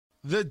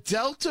The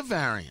Delta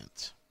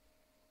variant,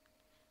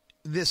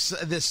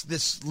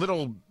 this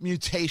little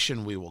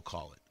mutation, we will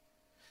call it,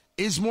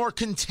 is more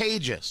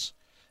contagious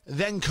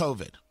than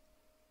COVID.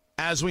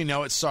 As we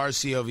know, it's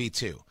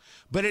SARS-CoV-2.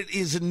 But it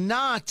is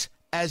not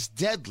as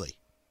deadly.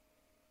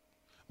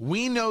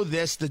 We know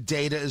this. The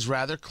data is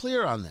rather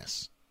clear on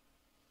this.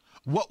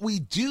 What we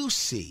do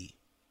see,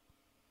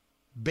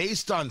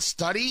 based on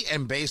study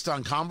and based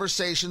on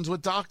conversations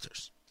with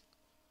doctors,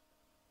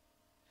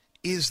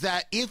 is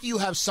that if you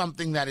have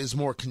something that is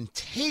more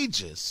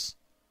contagious,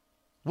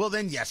 well,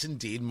 then, yes,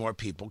 indeed, more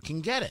people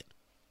can get it.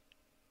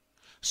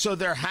 So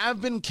there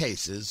have been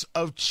cases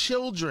of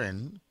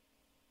children,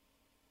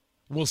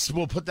 we'll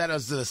put that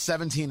as the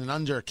 17 and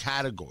under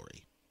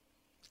category,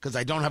 because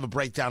I don't have a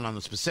breakdown on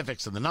the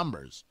specifics of the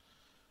numbers,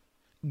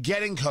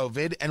 getting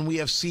COVID, and we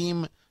have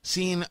seen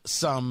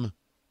some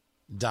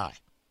die.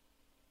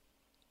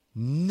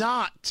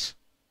 Not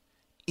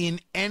in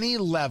any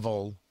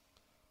level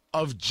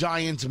of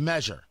giant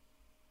measure.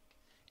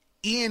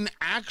 In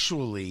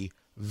actually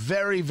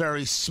very,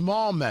 very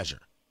small measure.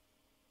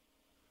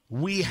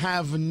 We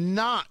have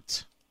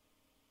not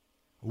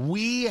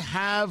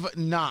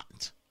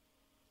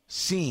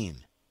seen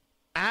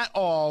at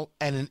all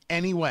and in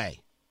any way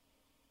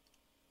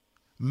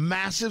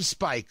massive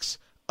spikes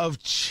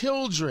of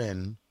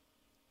children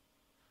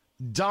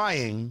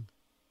dying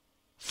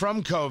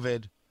from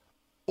COVID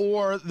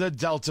or the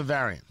Delta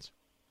variant.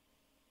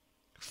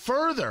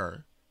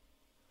 Further,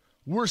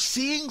 we're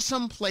seeing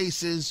some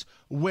places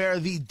where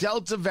the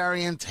Delta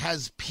variant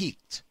has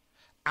peaked.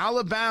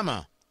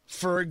 Alabama,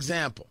 for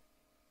example,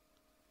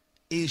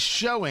 is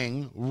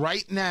showing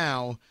right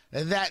now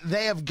that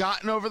they have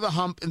gotten over the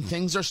hump and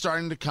things are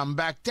starting to come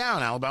back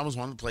down. Alabama is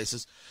one of the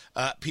places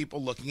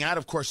people looking at.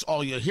 Of course,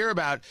 all you'll hear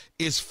about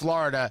is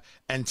Florida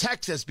and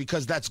Texas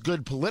because that's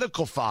good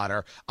political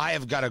fodder. I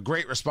have got a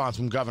great response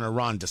from Governor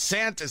Ron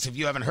DeSantis. If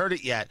you haven't heard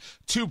it yet,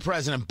 to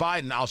President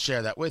Biden, I'll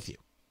share that with you.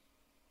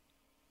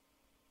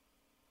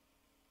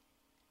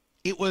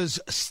 It was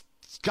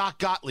Scott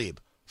Gottlieb,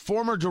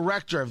 former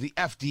director of the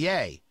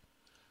FDA,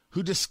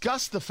 who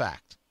discussed the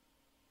fact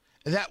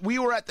that we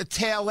were at the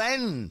tail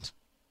end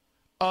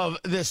of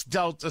this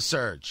Delta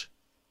surge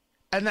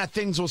and that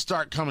things will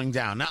start coming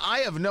down. Now, I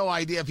have no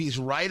idea if he's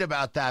right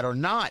about that or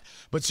not,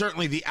 but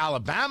certainly the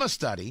Alabama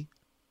study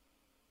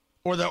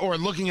or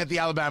looking at the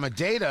Alabama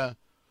data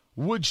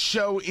would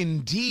show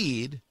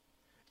indeed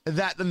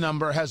that the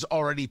number has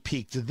already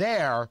peaked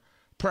there.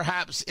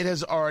 Perhaps it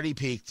has already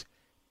peaked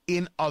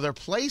in other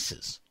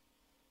places.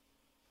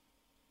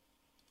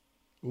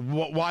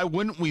 Why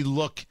wouldn't we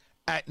look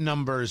at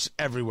numbers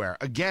everywhere?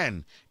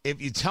 Again,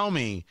 if you tell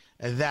me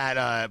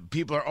that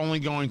people are only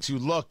going to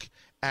look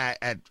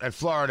at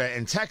Florida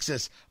and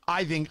Texas,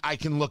 I think I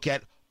can look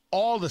at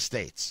all the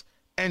states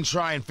and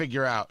try and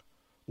figure out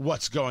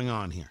what's going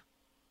on here.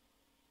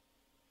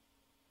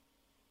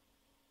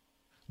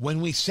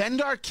 When we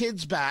send our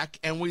kids back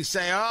and we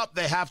say, oh,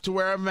 they have to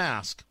wear a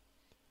mask,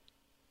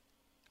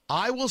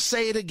 I will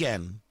say it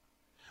again.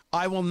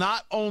 I will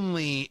not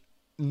only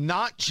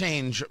not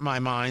change my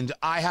mind,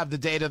 I have the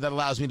data that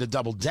allows me to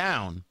double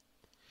down.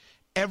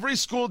 Every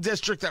school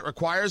district that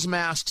requires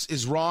masks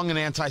is wrong and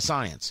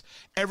anti-science.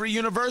 Every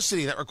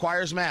university that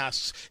requires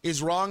masks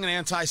is wrong and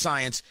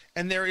anti-science.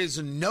 And there is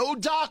no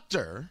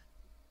doctor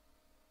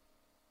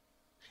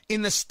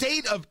in the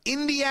state of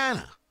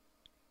Indiana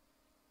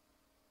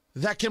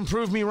that can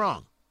prove me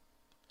wrong.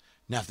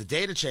 Now, if the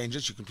data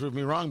changes, you can prove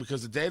me wrong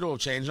because the data will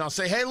change. And I'll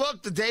say, hey,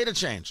 look, the data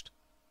changed.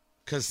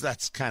 Because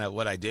that's kind of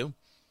what I do.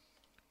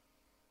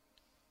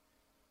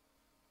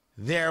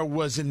 There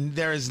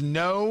is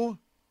no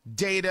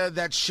data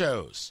that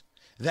shows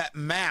that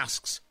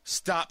masks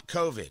stop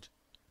COVID.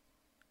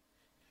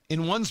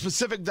 In one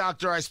specific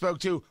doctor I spoke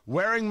to,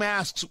 wearing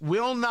masks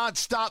will not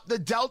stop the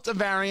Delta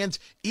variant.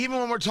 Even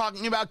when we're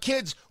talking about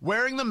kids,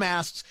 wearing the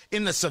masks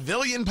in the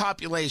civilian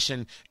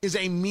population is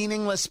a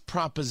meaningless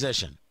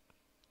proposition.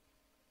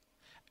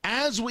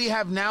 As we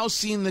have now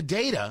seen the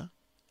data,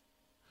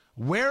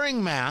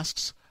 wearing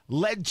masks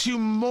led to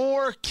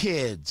more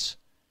kids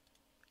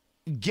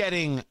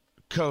getting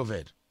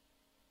COVID.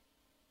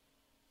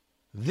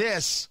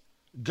 This,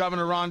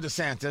 Governor Ron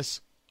DeSantis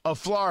of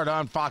Florida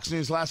on Fox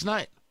News last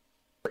night.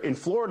 In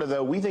Florida,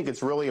 though, we think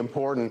it's really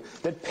important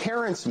that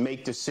parents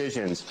make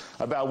decisions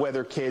about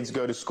whether kids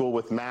go to school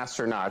with masks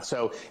or not.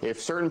 So if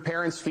certain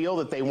parents feel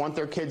that they want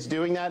their kids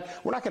doing that,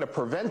 we're not going to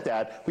prevent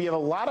that. We have a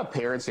lot of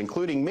parents,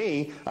 including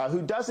me,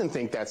 who doesn't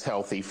think that's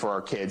healthy for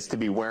our kids to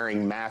be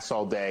wearing masks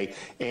all day.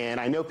 And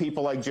I know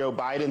people like Joe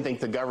Biden think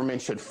the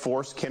government should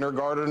force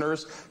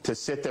kindergarteners to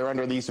sit there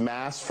under these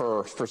masks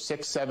for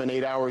 6, 7,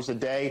 8 hours a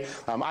day.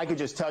 I could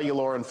just tell you,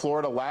 Laura, in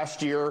Florida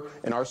last year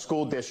in our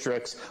school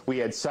districts, we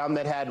had some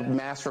that had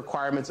mask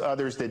requirements,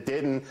 others that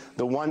didn't.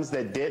 The ones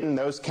that didn't,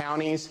 those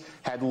counties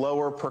had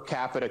lower per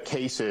capita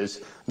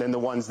cases than the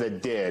ones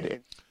that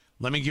did.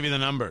 Let me give you the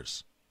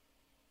numbers.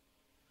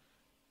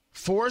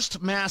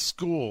 Forced mask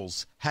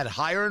schools had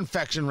higher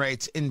infection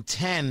rates in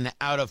 10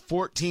 out of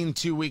 14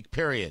 two-week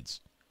periods.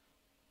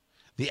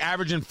 The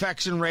average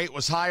infection rate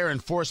was higher in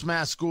forced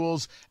mask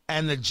schools,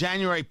 and the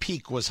January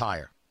peak was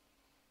higher.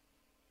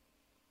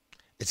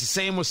 It's the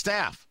same with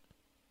staff.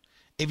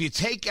 If you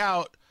take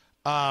out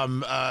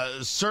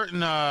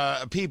certain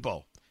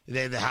people,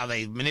 how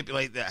they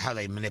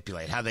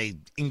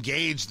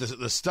engage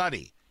the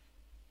study,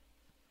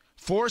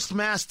 forced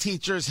mask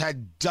teachers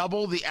had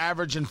double the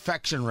average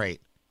infection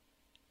rate.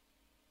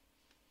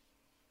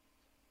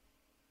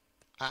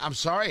 I'm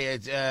sorry,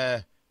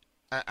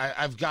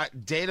 I've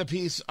got data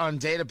piece on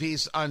data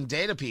piece on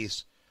data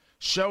piece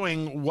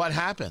showing what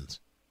happened.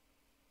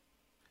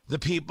 The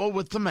people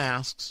with the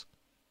masks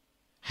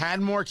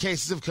had more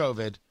cases of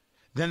COVID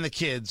than the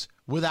kids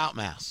without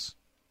masks.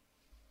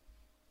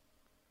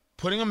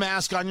 Putting a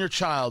mask on your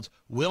child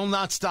will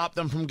not stop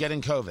them from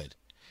getting COVID.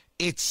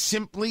 It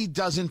simply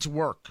doesn't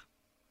work.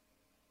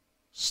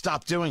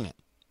 Stop doing it.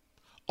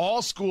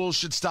 All schools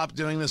should stop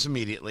doing this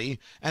immediately,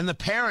 and the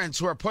parents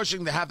who are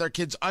pushing to have their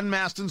kids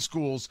unmasked in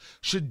schools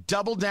should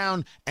double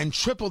down and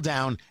triple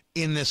down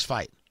in this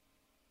fight.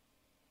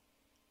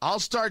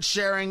 I'll start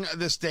sharing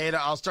this data.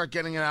 I'll start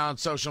getting it out on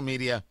social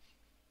media.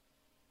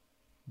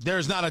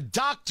 There's not a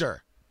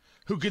doctor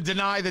who could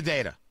deny the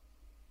data.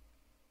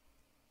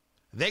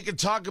 They could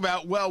talk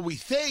about, well, we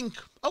think,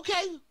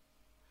 okay,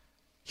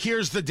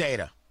 here's the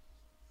data.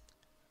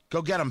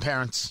 Go get them,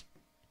 parents.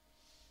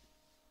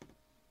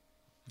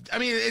 I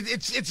mean,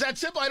 it's that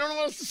simple. I don't know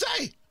what else to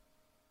say.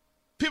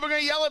 People are going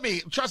to yell at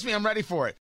me. Trust me, I'm ready for it.